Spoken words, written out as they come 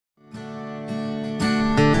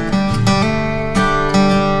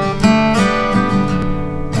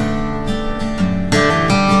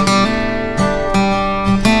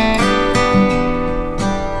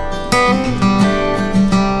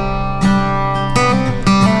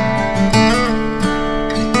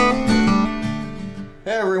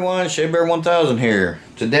Shea Bear 1000 here.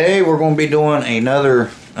 Today we're going to be doing another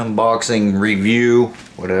unboxing review,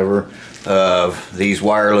 whatever, of these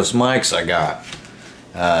wireless mics I got.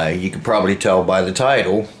 You can probably tell by the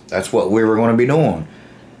title, that's what we were going to be doing.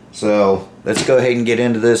 So let's go ahead and get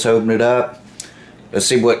into this, open it up. Let's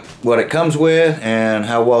see what it comes with and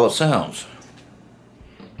how well it sounds.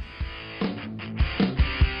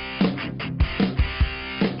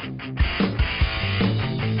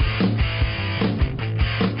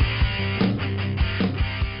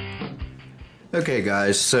 Okay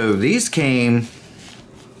guys, so these came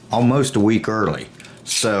almost a week early,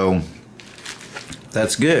 so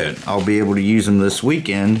that's good. I'll be able to use them this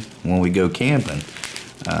weekend when we go camping.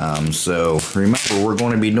 So remember, we're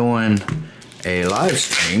going to be doing a live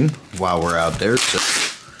stream while we're out there, so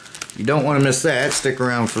you don't want to miss that. Stick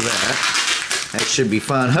around for that. That should be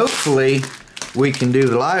fun. Hopefully we can do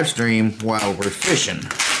the live stream while we're fishing.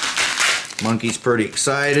 Monkey's pretty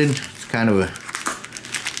excited. It's kind of a,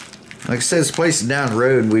 like I said, this place is down the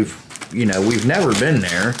road. We've never been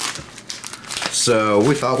there, so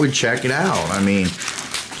we thought we'd check it out. I mean,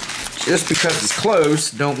 just because it's close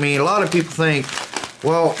don't mean, a lot of people think,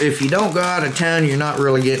 well, if you don't go out of town, you're not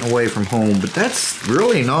really getting away from home, but that's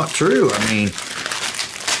really not true. I mean,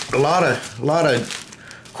 a lot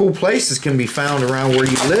of cool places can be found around where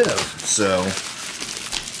you live. So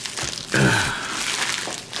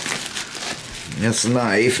this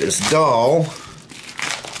knife is dull.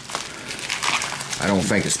 I don't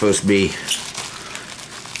think it's supposed to be,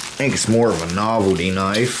 I think it's more of a novelty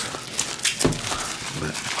knife,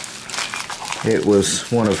 but it was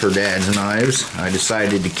one of her dad's knives I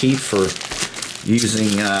decided to keep for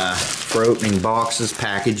using, for opening boxes,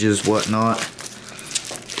 packages, whatnot.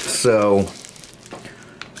 So,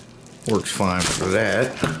 works fine for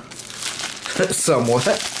that, somewhat.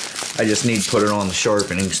 I just need to put it on the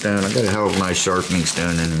sharpening stone. I got a hell of a nice sharpening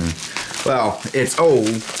stone in here. Well, it's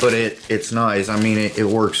old, but it's nice. I mean, it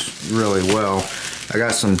works really well. I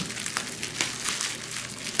got some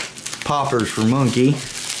poppers for Monkey.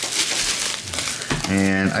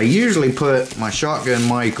 And I usually put my shotgun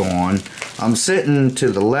mic on. I'm sitting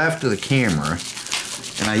to the left of the camera.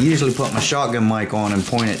 And I usually put my shotgun mic on and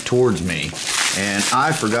point it towards me. And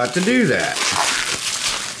I forgot to do that.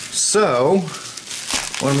 So,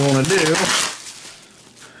 what I'm going to do,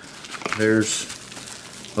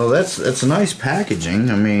 well, that's nice packaging.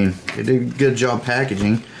 I mean, they did a good job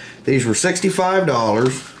packaging. These were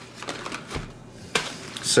 $65.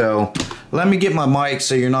 So let me get my mic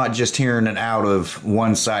so you're not just hearing it out of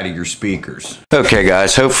one side of your speakers. Okay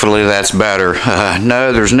guys, hopefully that's better.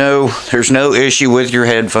 No, there's no issue with your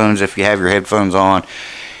headphones if you have your headphones on.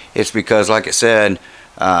 It's because, like I said,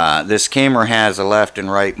 this camera has a left and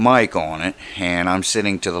right mic on it, and I'm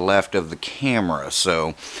sitting to the left of the camera.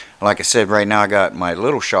 So like I said, right now I got my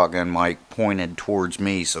little shotgun mic pointed towards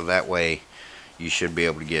me, so that way you should be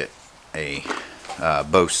able to get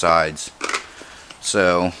both sides.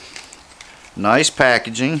 So nice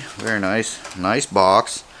packaging, very nice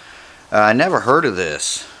box. I never heard of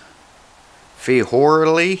this.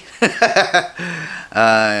 Fehorily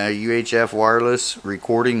UHF wireless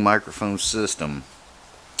recording microphone system.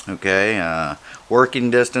 Okay,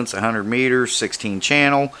 working distance 100 meters, 16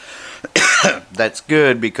 channel. That's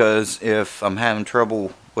good, because if I'm having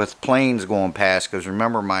trouble with planes going past, because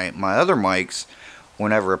remember my other mics,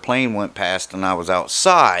 whenever a plane went past and I was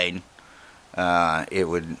outside, it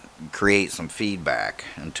would create some feedback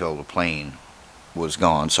until the plane was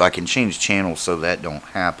gone. So I can change channels so that don't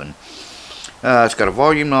happen. It's got a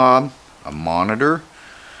volume knob, a monitor,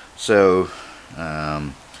 so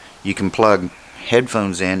you can plug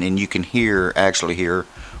headphones in and you can actually hear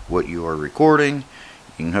what you are recording.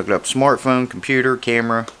 You can hook it up to smartphone, computer,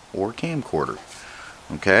 camera, or camcorder.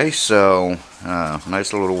 Okay, so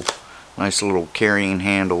nice little carrying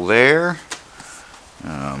handle there.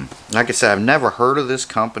 Like I said, I've never heard of this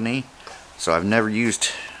company, so I've never used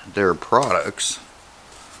their products.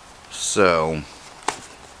 So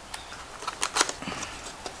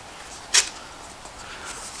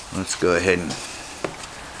let's go ahead and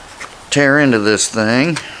tear into this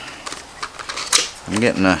thing. I'm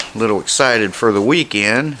getting a little excited for the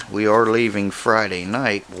weekend. We are leaving Friday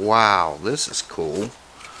night. Wow, this is cool.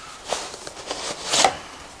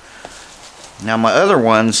 Now my other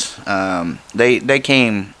ones, they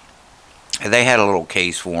had a little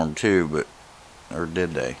case for them too, or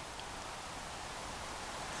did they?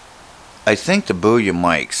 I think the Booyah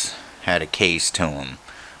mics had a case to them.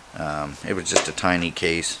 It was just a tiny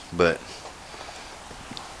case, but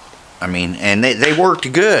I mean, and they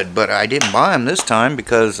worked good, but I didn't buy them this time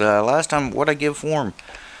because last time, what I give for them?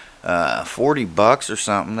 $40 or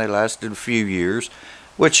something. They lasted a few years.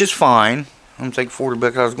 which is fine. I'm gonna take 40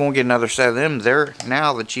 bucks. I was going to get another set of them. They're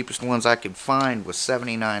now the cheapest ones I could find was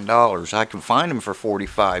 $79. I could find them for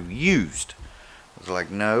 45 used. I was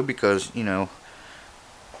like, no, because you know,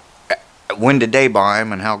 when did they buy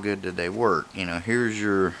them and how good did they work? You know, here's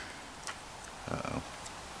your.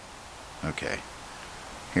 Okay.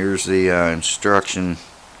 Here's the instruction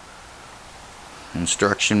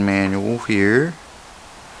manual here.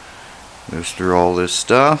 Goes through all this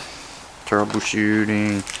stuff.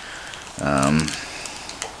 Troubleshooting.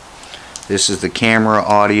 This is the camera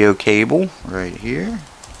audio cable right here.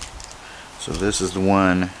 So this is the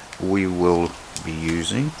one we will be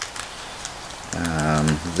using.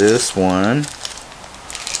 This one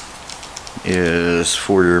is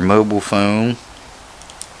for your mobile phone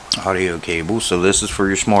audio cable. So this is for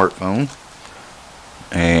your smartphone.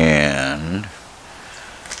 And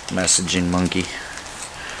messaging monkey.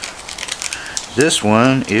 This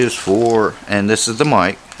one is for, and this is the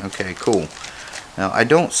mic. Okay, cool. Now I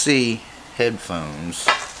don't see headphones.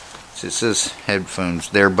 It says headphones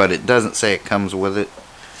there, but it doesn't say it comes with it.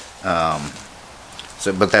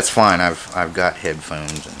 But that's fine. I've got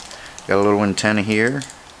headphones and got a little antenna here.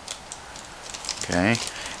 Okay,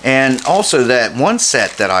 and also that one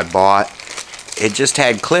set that I bought, it just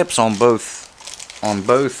had clips on both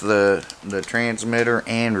the transmitter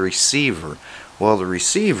and receiver. Well, the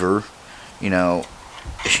receiver, you know,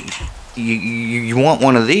 you want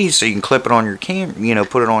one of these so you can clip it on your camera. You know,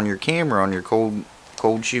 put it on your camera on your cold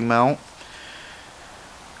shoe mount,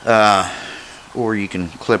 or you can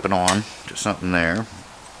clip it on to something there.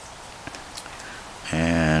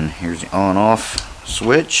 And here's the on-off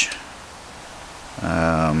switch.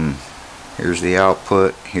 Here's the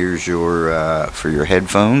output. Here's your for your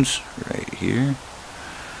headphones right here.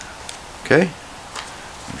 Okay,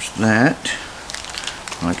 there's that.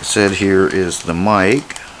 Like I said, here is the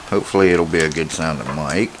mic. Hopefully it'll be a good sounding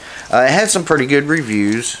mic. It had some pretty good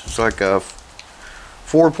reviews. It's like a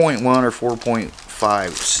 4.1 or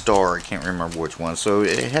 4.5 star. I can't remember which one. So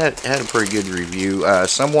it had a pretty good review.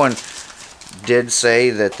 Someone did say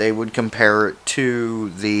that they would compare it to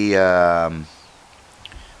the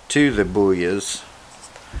Booyahs.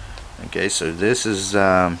 Okay, so this is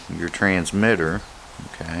your transmitter.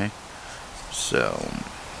 Okay, so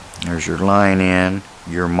there's your line in,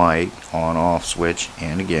 your mic on off switch,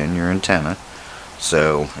 and again your antenna,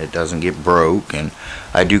 so it doesn't get broke. And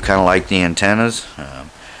I do kind of like the antennas.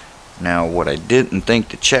 Now what I didn't think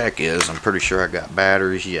to check is, I'm pretty sure I got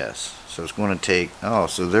batteries. Yes, so it's going to take, oh,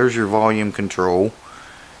 so there's your volume control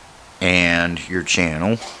and your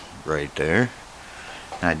channel right there.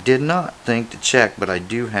 And I did not think to check, but I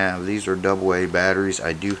do have, these are AA batteries.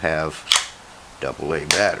 I do have AA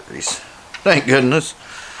batteries, thank goodness,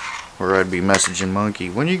 or I'd be messaging monkey,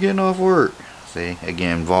 when you getting off work? See,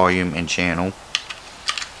 again, volume and channel.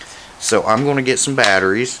 So I'm going to get some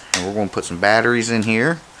batteries, and we're going to put some batteries in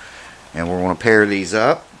here, and we're going to pair these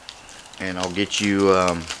up, and I'll get you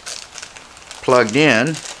plugged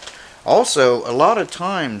in. Also, a lot of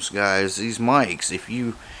times, guys, these mics, if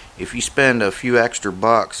you spend a few extra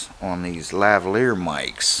bucks on these lavalier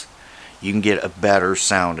mics, you can get a better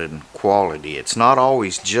sounding quality. It's not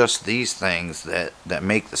always just these things that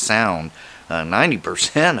make the sound.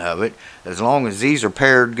 90% of it, as long as these are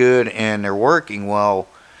paired good and they're working well,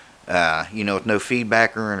 you know, with no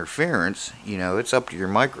feedback or interference, you know, it's up to your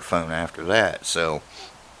microphone after that. So,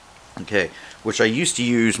 okay, which I used to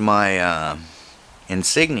use my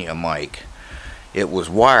Insignia mic. It was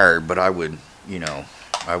wired, but I would, you know,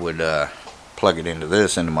 plug it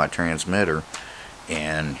into my transmitter,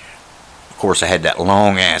 and of course I had that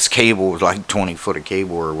long ass cable. It was like 20 foot of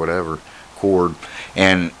cable or whatever, cord,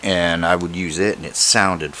 and I would use it, and it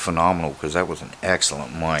sounded phenomenal because that was an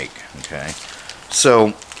excellent mic. Okay,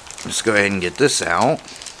 so let's go ahead and get this out.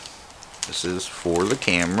 This is for the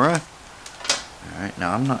camera. Alright,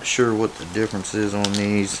 now I'm not sure what the difference is on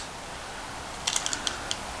these.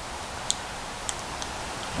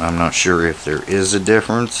 I'm not sure if there is a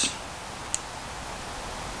difference.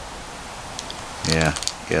 Yeah,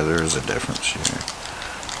 there is a difference here.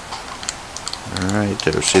 Alright,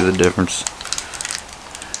 there, see the difference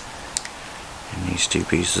in these two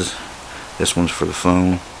pieces. This one's for the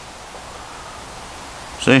phone.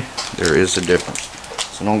 See, there is a difference.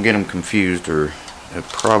 So don't get them confused, or it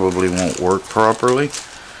probably won't work properly.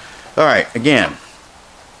 Alright, again,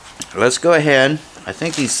 let's go ahead. I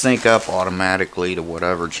think these sync up automatically to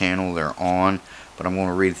whatever channel they're on, but I'm going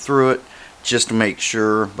to read through it just to make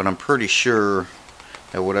sure. But I'm pretty sure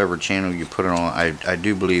that whatever channel you put it on, I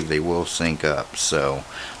do believe they will sync up. So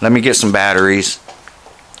let me get some batteries.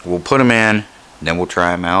 We'll put them in, And then we'll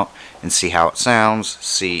try them out and see how it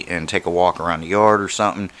sounds, and take a walk around the yard or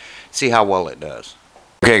something, see how well it does.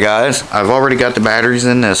 Okay guys, I've already got the batteries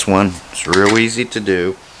in this one. It's real easy to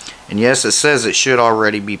do. And yes, it says it should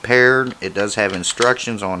already be paired. It does have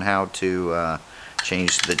instructions on how to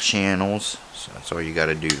change the channels. So that's all you got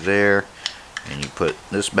to do there. And you put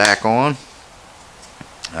this back on.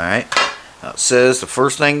 Alright. Now it says the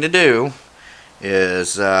first thing to do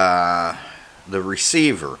is the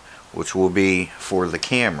receiver, which will be for the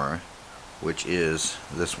camera, which is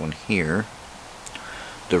this one here.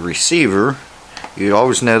 The receiver, you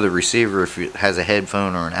always know the receiver if it has a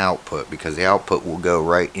headphone or an output, because the output will go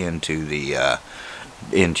right into the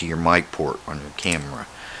into your mic port on your camera.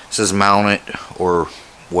 It says mount it or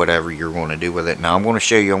whatever you're going to do with it. Now I'm going to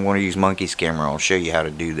show you, I'm going to use Monkey's camera. I'll show you how to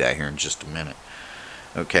do that here in just a minute.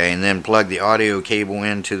 Okay, and then plug the audio cable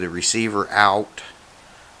into the receiver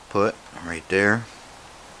output right there.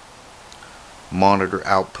 Monitor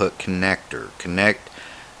output connector. Connect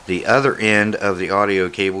the other end of the audio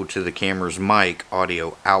cable to the camera's mic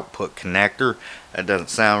audio output connector. That doesn't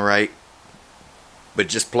sound right, but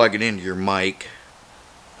just plug it into your mic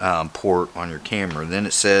port on your camera. Then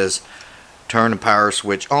it says turn the power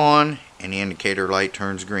switch on and the indicator light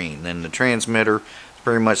turns green. Then the transmitter,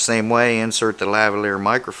 pretty much the same way. Insert the lavalier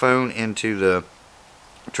microphone into the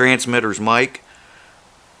transmitter's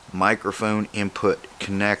microphone input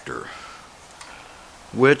connector,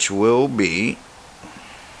 which will be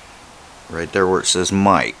right there where it says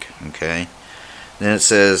mic. Okay, then it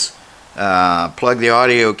says plug the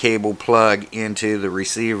audio cable plug into the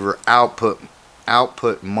receiver output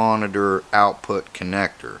monitor output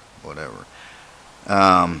connector, whatever.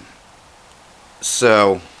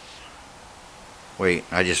 So wait,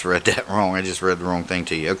 I just read that wrong. I just read the wrong thing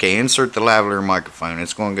to you. Okay, insert the lavalier microphone.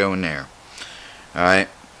 It's going to go in there. Alright,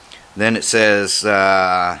 then it says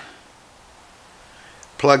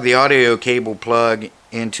plug the audio cable plug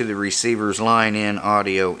into the receiver's line-in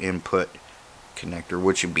audio input connector,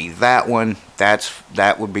 which would be that one.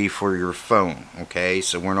 That would be for your phone. Okay,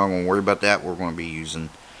 so we're not going to worry about that. We're going to be using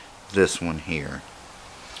this one here.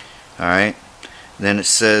 Alright, then it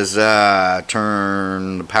says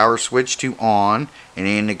turn the power switch to on and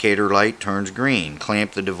the indicator light turns green.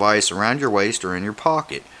 Clamp the device around your waist or in your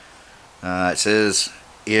pocket. It says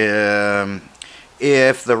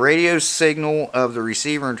if the radio signal of the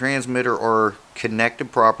receiver and transmitter are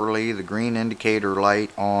connected properly, the green indicator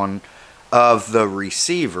light on of the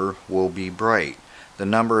receiver will be bright. The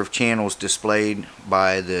number of channels displayed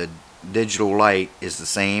by the digital light is the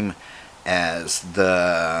same as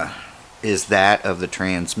that of the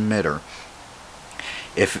transmitter.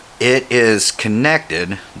 If it is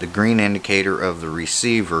connected, the green indicator of the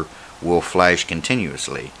receiver will flash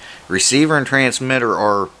continuously. Receiver and transmitter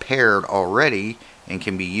are paired already and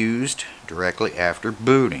can be used directly after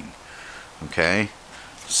booting. Okay,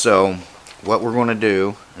 so what we're going to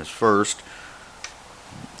do is first,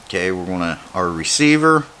 okay, we're going to, our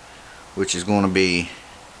receiver, which is going to be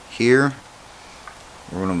here,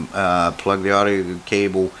 we're going to plug the audio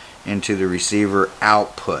cable into the receiver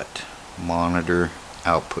output monitor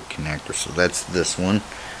output connector. So that's this one.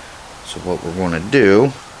 So what we're going to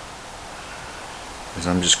do is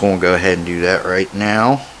I'm just going to go ahead and do that right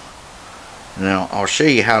now. And then I'll show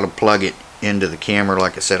you how to plug it into the camera.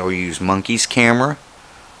 Like I said, I'll use Monkey's camera.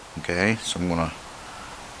 Okay, so I'm going to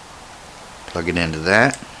plug it into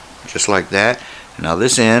that, just like that. Now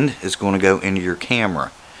this end is going to go into your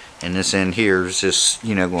camera, and this end here is just,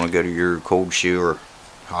 you know, going to go to your cold shoe or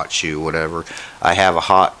hot shoe, whatever. I have a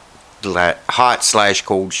hot /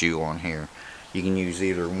 cold shoe on here. You can use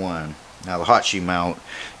either one. Now the hot shoe mount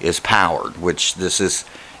is powered, which this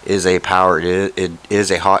is a powered. It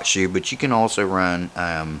is a hot shoe, but you can also run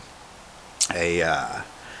you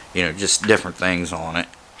know, just different things on it.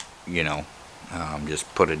 You know,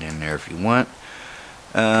 just put it in there if you want.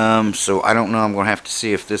 So I don't know. I'm going to have to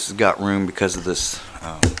see if this has got room because of this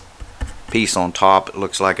piece on top. It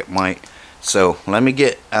looks like it might. So let me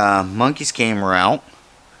get Monkey's camera out,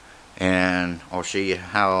 and I'll show you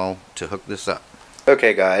how to hook this up.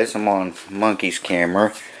 Okay guys, I'm on Monkey's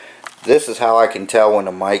camera. This is how I can tell when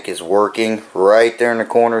the mic is working. Right there in the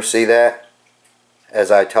corner, see that?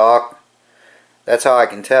 As I talk, that's how I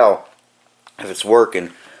can tell if it's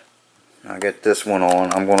working. I'll get this one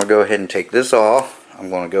on. I'm going to go ahead and take this off.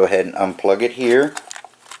 I'm going to go ahead and unplug it here.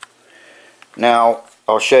 Now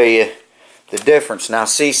I'll show you the difference. Now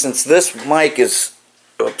see, since this mic is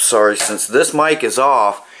since this mic is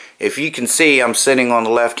off, if you can see, I'm sitting on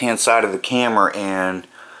the left hand side of the camera and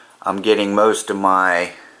I'm getting most of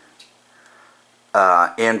my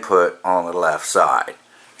input on the left side.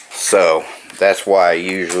 So that's why I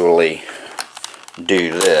usually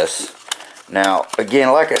do this. Now,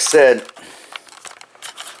 again, like I said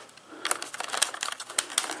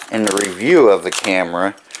in the review of the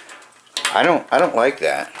camera, I don't like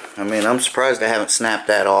that. I mean, I'm surprised I haven't snapped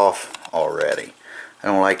that off already. I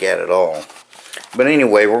don't like that at all. But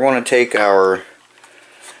anyway, we're going to take our...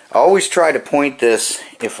 I always try to point this,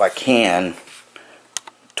 if I can,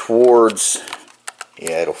 towards...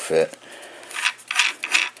 Yeah, it'll fit.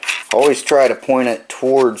 I always try to point it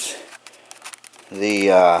towards the...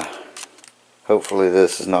 hopefully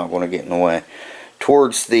this is not going to get in the way.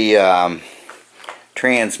 Towards the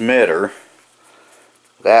transmitter.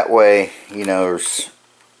 That way, you know, there's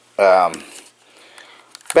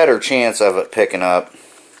better chance of it picking up.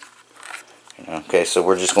 Okay, so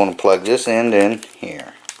we're just going to plug this end in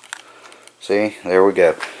here. See, there we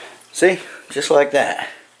go. See, just like that.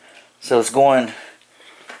 So it's going,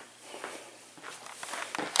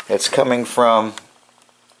 it's coming from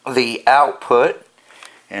the output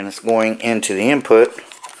and it's going into the input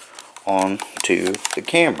onto the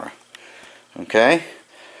camera. Okay,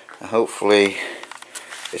 hopefully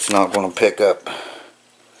it's not going to pick up.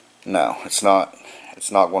 No, it's not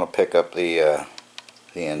going to pick up the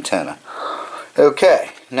antenna.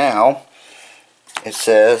 Okay, now it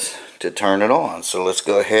says to turn it on, so let's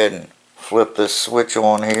go ahead and flip this switch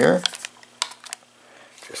on here,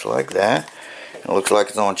 just like that. It looks like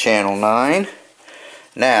it's on channel 9.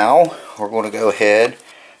 Now we're going to go ahead,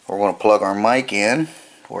 we're going to plug our mic in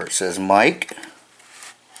where it says mic.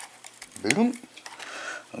 Boom.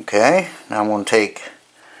 Okay, now I'm going to take,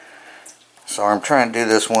 so I'm trying to do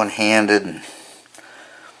this one-handed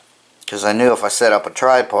because I knew if I set up a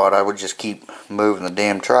tripod I would just keep moving the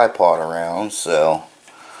damn tripod around. So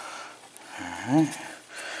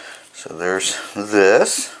so there's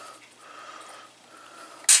this.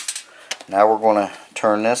 Now we're going to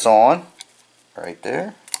turn this on right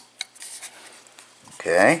there.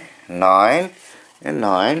 Okay, 9 and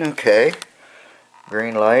 9. Okay,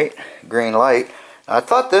 green light, green light. I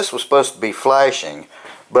thought this was supposed to be flashing,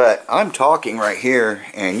 but I'm talking right here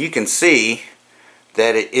and you can see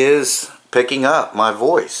that it is picking up my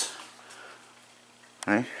voice.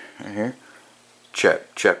 Okay, right here.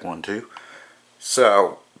 Check 1 2.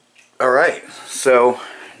 So, alright, so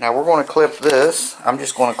now we're going to clip this. I'm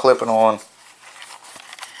just going to clip it onto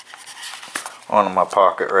my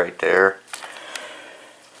pocket right there.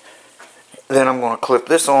 Then I'm going to clip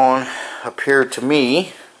this on up here to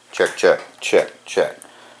me. Check.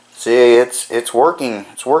 See, it's working.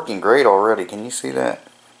 It's working great already. Can you see that?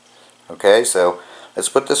 Okay, so let's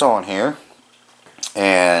put this on here,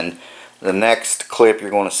 and the next clip you're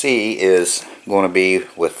going to see is going to be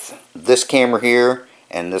with this camera here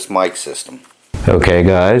and this mic system. Okay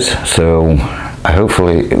guys, so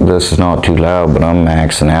hopefully this is not too loud, but I'm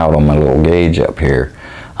maxing out on my little gauge up here.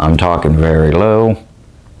 I'm talking very low,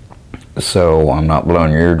 so I'm not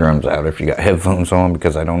blowing your eardrums out if you got headphones on,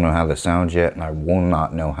 because I don't know how this sounds yet, and I will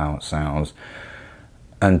not know how it sounds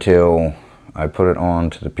until I put it on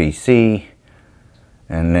to the PC,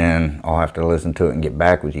 and then I'll have to listen to it and get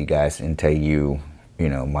back with you guys and tell you, you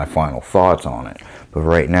know, my final thoughts on it. But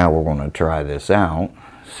right now we're going to try this out.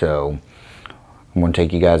 So I'm going to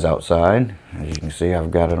take you guys outside. As you can see,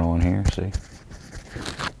 I've got it on here, see?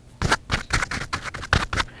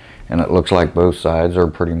 And it looks like both sides are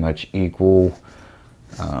pretty much equal.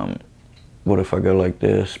 What if I go like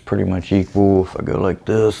this? Pretty much equal. If I go like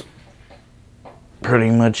this, pretty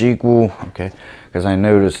much equal. Okay, because I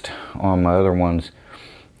noticed on my other ones,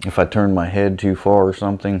 if I turned my head too far or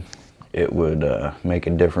something, it would make a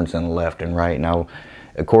difference in the left and right. Now,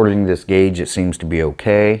 according to this gauge, it seems to be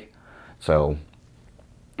okay. So,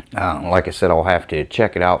 like I said, I'll have to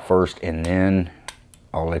check it out first, and then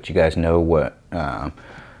I'll let you guys know what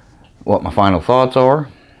my final thoughts are.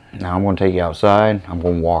 Now, I'm going to take you outside. I'm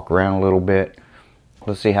going to walk around a little bit.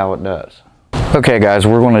 Let's see how it does. Okay, guys,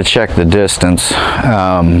 we're going to check the distance.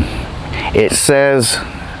 It says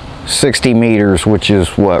 60 meters, which is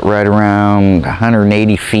what, right around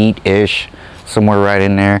 180 feet-ish, somewhere right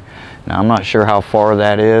in there. Now, I'm not sure how far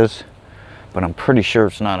that is, but I'm pretty sure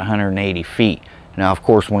it's not 180 feet. Now, of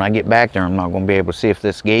course, when I get back there, I'm not going to be able to see if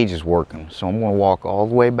this gauge is working. So I'm going to walk all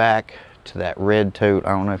the way back to that red tote. I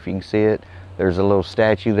don't know if you can see it. There's a little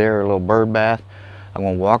statue there, a little bird bath. I'm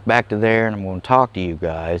going to walk back to there, and I'm going to talk to you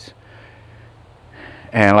guys.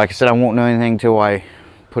 And like I said, I won't know anything until I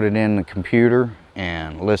put it in the computer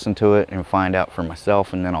and listen to it and find out for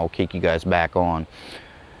myself, and then I'll kick you guys back on.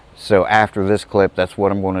 So after this clip, that's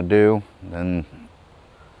what I'm going to do. Then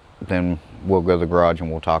we'll go to the garage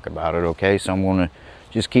and we'll talk about it. Okay, so I'm going to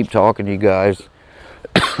just keep talking to you guys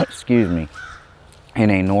excuse me, in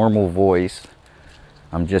a normal voice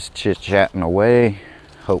I'm just chit-chatting away.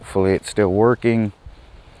 Hopefully it's still working.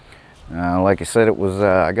 Like I said, it was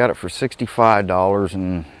I got it for $65,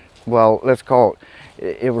 and well, let's call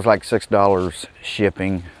it, it was like $6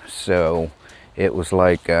 shipping, so it was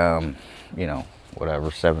like you know, whatever,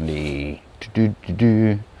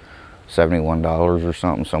 $71 or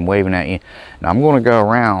something. So I'm waving at you. Now I'm going to go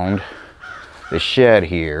around the shed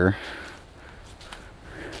here,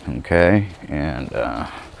 okay, and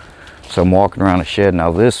so I'm walking around the shed.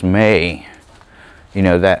 Now this may, you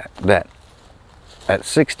know, that at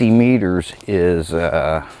 60 meters is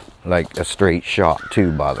like a straight shot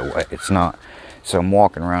too, by the way. It's not, so I'm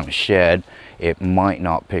walking around the shed. It might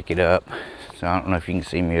not pick it up. So I don't know if you can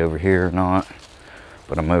see me over here or not,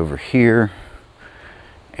 but I'm over here.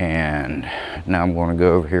 And now I'm going to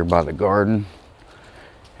go over here by the garden.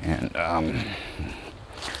 And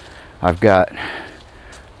I've got,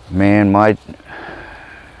 man, my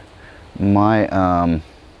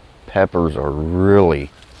peppers are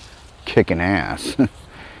really kicking ass.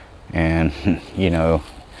 And you know,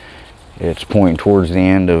 it's pointing towards the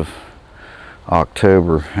end of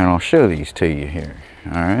October, and I'll show these to you here.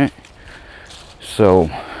 All right, so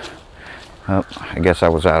I guess I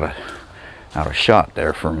was out of shot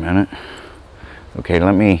there for a minute. Okay,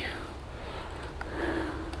 let me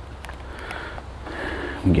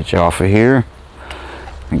get you off of here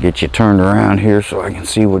and get you turned around here so I can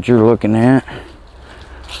see what you're looking at.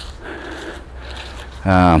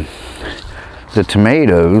 The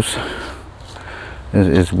tomatoes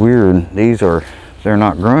is weird. They're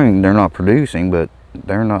not growing, they're not producing, but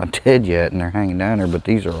they're not dead yet, and they're hanging down there, but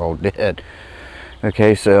these are all dead.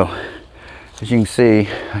 Okay, so as you can see,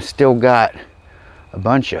 I still got a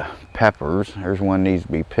bunch of peppers. There's one needs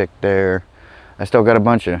to be picked there. I still got a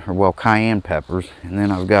bunch of, well, cayenne peppers, and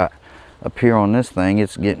then I've got up here on this thing,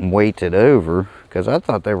 it's getting weighted over because I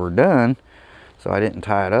thought they were done, so I didn't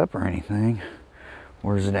tie it up or anything.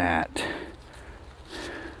 Where's that?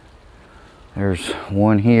 There's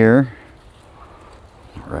one here,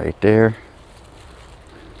 right there,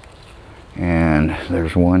 and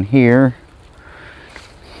there's one here.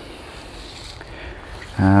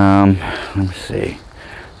 Let me see.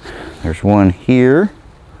 There's one here,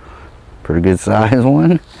 pretty good size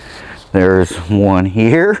one. There's one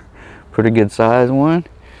here, pretty good size one.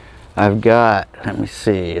 I've got, let me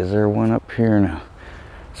see, is there one up here? No.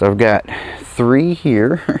 So I've got 3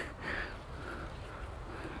 here.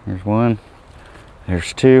 There's 1,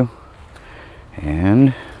 there's 2,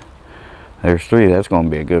 and there's 3. That's going to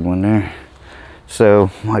be a good one there. So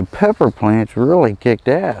my pepper plants really kicked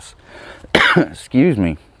ass. Excuse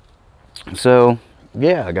me. So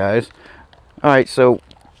yeah, guys. All right, so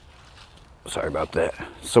sorry about that.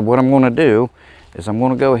 So what I'm going to do is I'm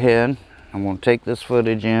going to go ahead, I'm going to take this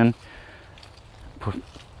footage in, I'm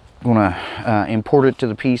going to import it to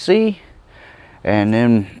the PC, and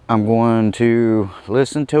then I'm going to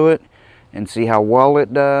listen to it and see how well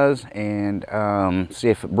it does, and see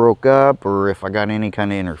if it broke up or if I got any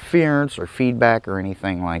kind of interference or feedback or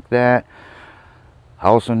anything like that. I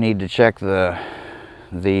also need to check the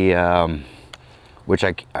which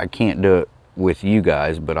I can't do it with you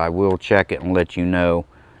guys, but I will check it and let you know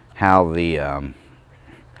how the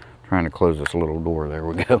trying to close this little door. There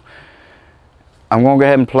we go. I'm going to go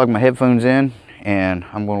ahead and plug my headphones in, and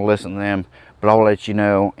I'm going to listen to them, but I'll let you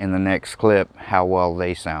know in the next clip how well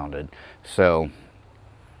they sounded. So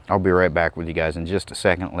I'll be right back with you guys in just a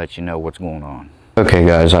second and let you know what's going on. Okay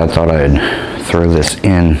guys, I thought I'd throw this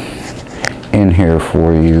in here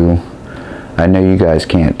for you. I know you guys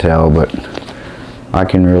can't tell, but I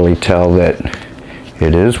can really tell that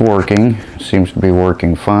it is working. It seems to be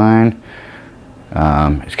working fine.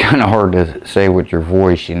 It's kind of hard to say with your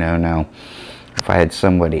voice, you know. Now if I had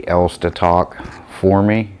somebody else to talk for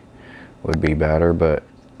me, would be better, but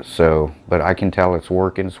I can tell it's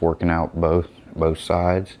working. It's working out both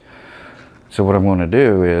sides. So what I'm going to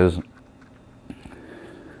do is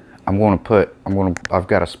I've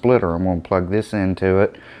got a splitter. I'm going to plug this into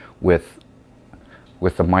it with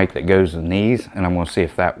the mic that goes in these, and I'm going to see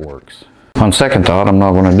if that works. On second thought, I'm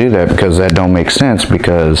not going to do that because that don't make sense,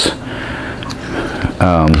 because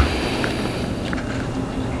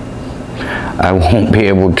I won't be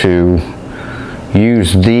able to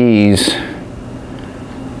use these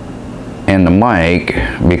and the mic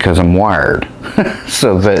because I'm wired.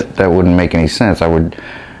 So that wouldn't make any sense. I would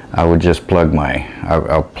just plug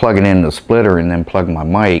I'll plug it into the splitter and then plug my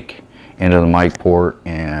mic into the mic port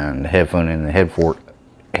and the headphone in the head port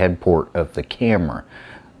of the camera.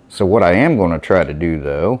 So what I am going to try to do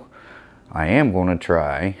though, I'm going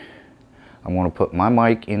to put my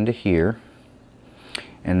mic into here,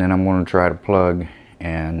 and then I'm going to try to plug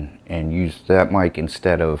and use that mic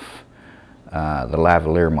instead of the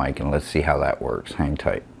lavalier mic, and let's see how that works. Hang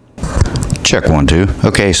tight. Check 1 2.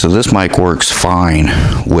 Okay, so this mic works fine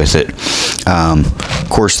with it. Of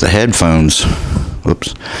course the headphones,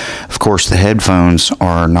 whoops, of course the headphones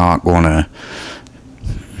are not going to,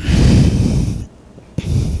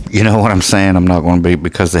 you know what I'm saying, I'm not going to be,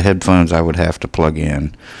 because the headphones I would have to plug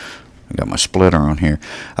in. I got my splitter on here.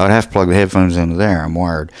 I would have to plug the headphones into there. I'm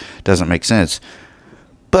wired. Doesn't make sense.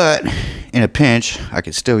 But in a pinch, I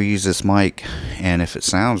could still use this mic, and if it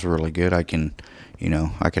sounds really good, I can, you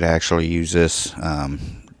know, I could actually use this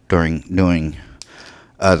during doing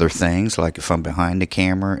other things, like if I'm behind the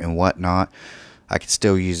camera and whatnot. I could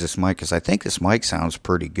still use this mic because I think this mic sounds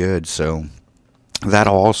pretty good. So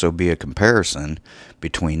that'll also be a comparison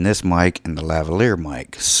between this mic and the lavalier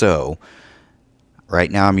mic. So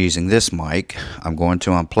right now I'm using this mic. I'm going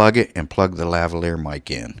to unplug it and plug the lavalier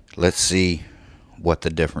mic in. Let's see what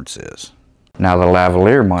the difference is. Now the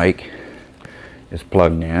lavalier mic is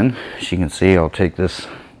plugged in. As you can see, I'll take this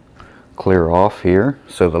clear off here.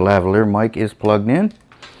 So the lavalier mic is plugged in.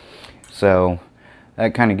 So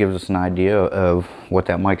that kind of gives us an idea of what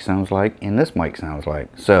that mic sounds like and this mic sounds like.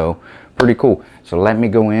 So pretty cool. So let me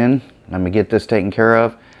go in, let me get this taken care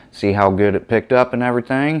of, see how good it picked up and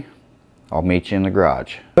everything. I'll meet you in the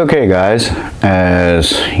garage. Okay guys,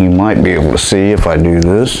 as you might be able to see if I do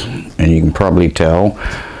this, and you can probably tell,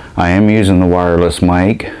 I am using the wireless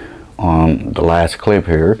mic on the last clip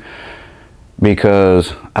here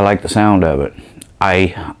because I like the sound of it.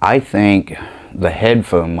 I think the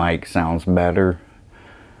headphone mic sounds better.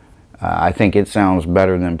 I think it sounds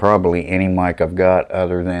better than probably any mic I've got,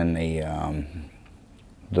 other than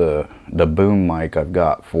the boom mic I've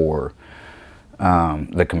got for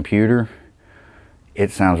the computer. It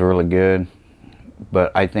sounds really good,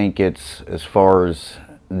 but I think it's, as far as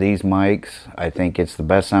these mics, I think it's the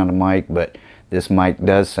best sounding mic, but this mic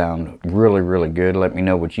does sound really, really good. Let me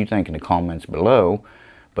know what you think in the comments below.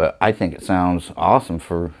 But I think it sounds awesome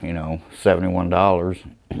for, you know, $71.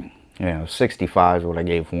 You know, $65 is what I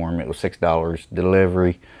gave for him. It was $6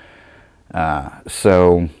 delivery.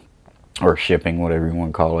 So, or shipping, whatever you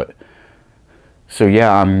want to call it. So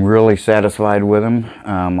yeah, I'm really satisfied with them.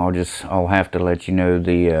 I'll have to let you know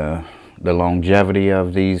the longevity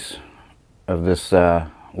of this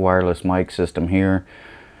wireless mic system here.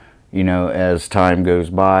 You know, as time goes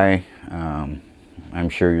by, I'm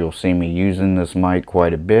sure you'll see me using this mic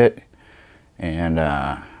quite a bit. And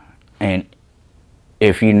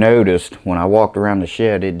if you noticed, when I walked around the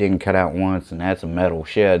shed, it didn't cut out once, and that's a metal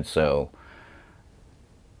shed. So,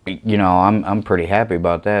 you know, I'm pretty happy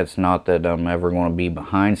about that. It's not that I'm ever going to be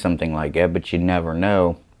behind something like that, but you never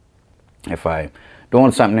know. If I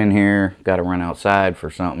doing something in here, got to run outside for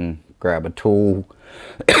something, grab a tool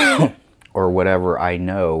or whatever, I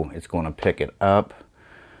know it's going to pick it up.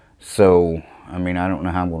 So, I mean, I don't know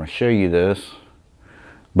how I'm going to show you this,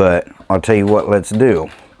 but I'll tell you what, let's do.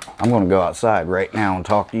 I'm going to go outside right now and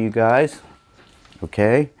talk to you guys,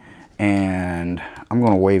 okay? And I'm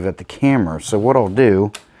going to wave at the camera. So what I'll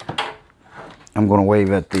do, I'm going to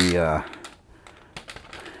wave at the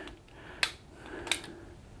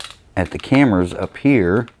cameras up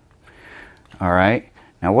here. All right.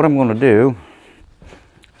 Now what I'm going to do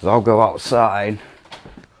is I'll go outside.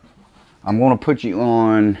 I'm going to put you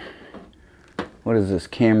on, what is this,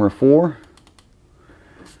 camera 4?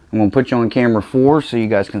 I'm going to put you on camera 4 so you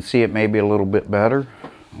guys can see it maybe a little bit better.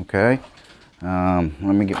 Okay. Let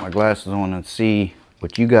me get my glasses on and see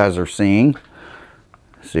what you guys are seeing.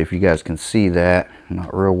 See if you guys can see that.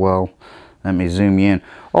 Not real well. Let me zoom you in.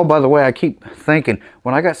 Oh, by the way, I keep thinking,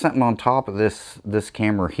 when I got something on top of this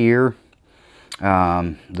camera here,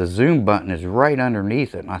 the zoom button is right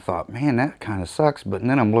underneath it. And I thought, man, that kind of sucks. But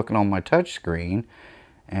then I'm looking on my touch screen,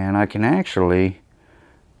 and I can actually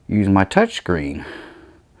use my touch screen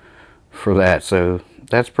for that. So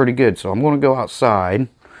that's pretty good. So I'm going to go outside,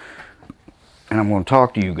 and I'm going to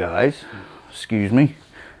talk to you guys. Excuse me.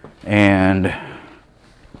 And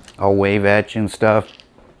I'll wave at you and stuff.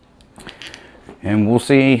 And we'll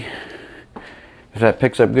see if that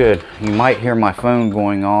picks up good. You might hear my phone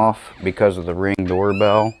going off because of the Ring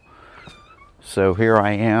doorbell. So here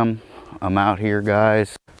I am. I'm out here,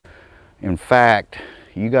 guys. In fact,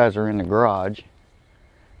 you guys are in the garage.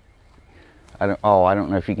 I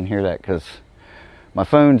don't know if you can hear that because my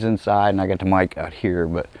phone's inside and I got the mic out here,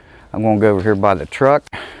 but I'm going to go over here by the truck.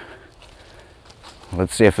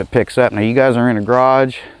 Let's see if it picks up. Now you guys are in a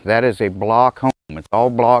garage. That is a block home. It's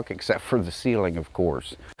all block except for the ceiling, of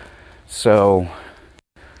course. So,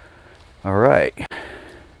 all right.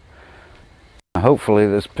 Hopefully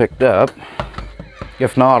this picked up.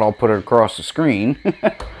 If not, I'll put it across the screen.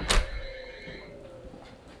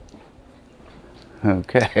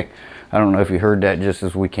 Okay, I don't know if you heard that just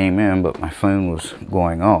as we came in, but my phone was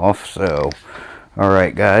going off. So, all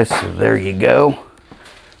right, guys, so there you go.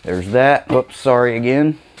 There's that. Whoops, sorry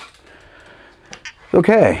again.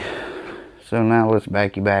 Okay, so now let's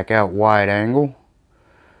back you back out wide angle.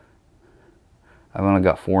 I've only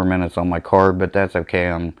got 4 minutes on my card, but that's okay.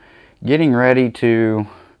 I'm getting ready to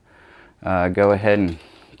go ahead and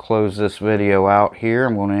close this video out here.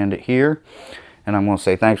 I'm going to end it here. And I'm going to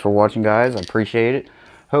say thanks for watching, guys. I appreciate it.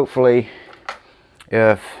 Hopefully,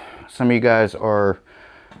 if some of you guys are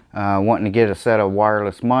wanting to get a set of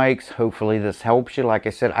wireless mics, hopefully this helps you. Like I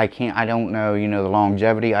said, I don't know, you know, the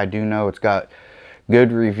longevity. I do know it's got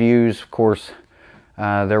good reviews. Of course,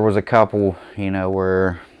 there was a couple, you know,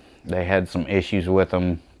 where they had some issues with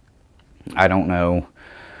them. I don't know.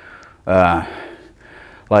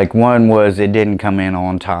 Like one was it didn't come in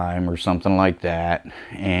on time or something like that,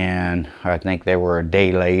 and I think they were a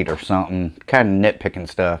day late or something, kind of nitpicking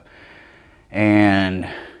stuff. And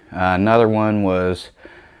another one was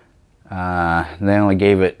they only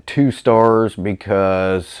gave it 2 stars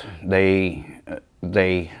because they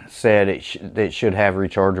said it should have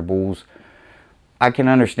rechargeables. I can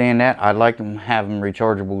understand that. I'd like them having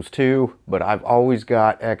rechargeables too, but I've always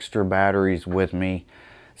got extra batteries with me.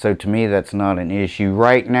 So to me, that's not an issue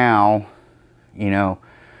right now. You know,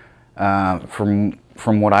 from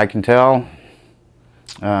what I can tell,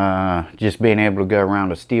 just being able to go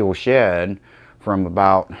around a steel shed from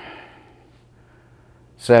about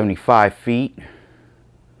 75 feet,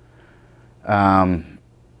 and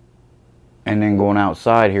then going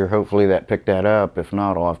outside here, hopefully that picked that up. If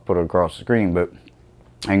not, I'll have to put it across the screen. But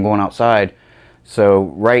and going outside, so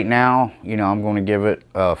right now, you know, I'm going to give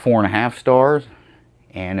it 4.5 stars.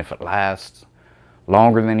 And if it lasts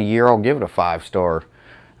longer than a year, I'll give it a 5-star.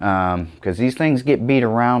 Because these things get beat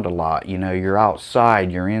around a lot. You know, you're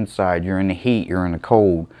outside, you're inside, you're in the heat, you're in the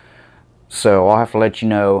cold. So I'll have to let you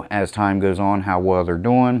know as time goes on how well they're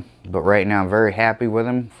doing. But right now, I'm very happy with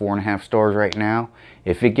them. 4.5 stars right now.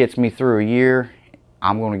 If it gets me through a year,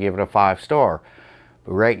 I'm going to give it a 5-star.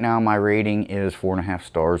 But right now, my rating is 4.5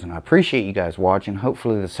 stars. And I appreciate you guys watching.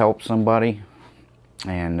 Hopefully this helps somebody.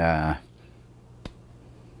 And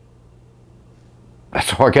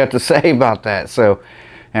that's all I got to say about that. So,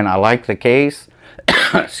 and I like the case.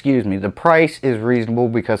 Excuse me. The price is reasonable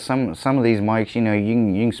because some of these mics, you know, you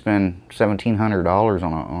can spend $1,700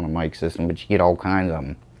 on a mic system, but you get all kinds of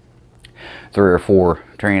them. 3 or 4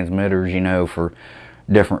 transmitters, you know, for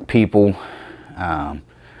different people. But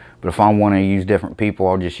if I want to use different people,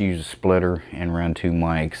 I'll just use a splitter and run 2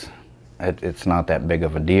 mics. It's not that big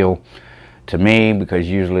of a deal to me, because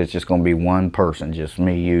usually it's just going to be one person, just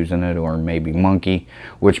me using it, or maybe Monkey.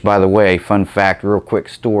 Which, by the way, fun fact, real quick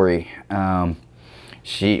story. When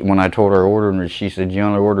I told her I ordered, she said, "You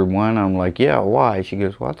only ordered one?" I'm like, "Yeah, why?" She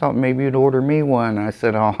goes, "Well, I thought maybe you'd order me one." I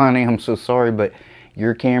said, "Oh, honey, I'm so sorry, but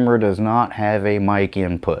your camera does not have a mic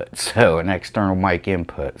input, so an external mic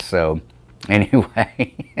input." So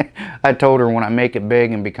anyway, I told her when I make it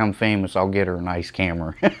big and become famous, I'll get her a nice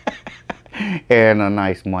camera. And a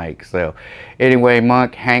nice mic. So anyway,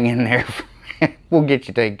 Monk, hang in there. We'll get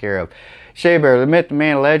you taken care of. Shea Bear, the myth, the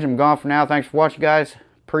man, the legend. I'm gone for now. Thanks for watching, guys.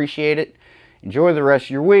 Appreciate it. Enjoy the rest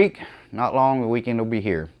of your week. Not long, the weekend will be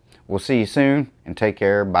here. We'll see you soon, and take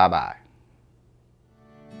care. Bye-bye.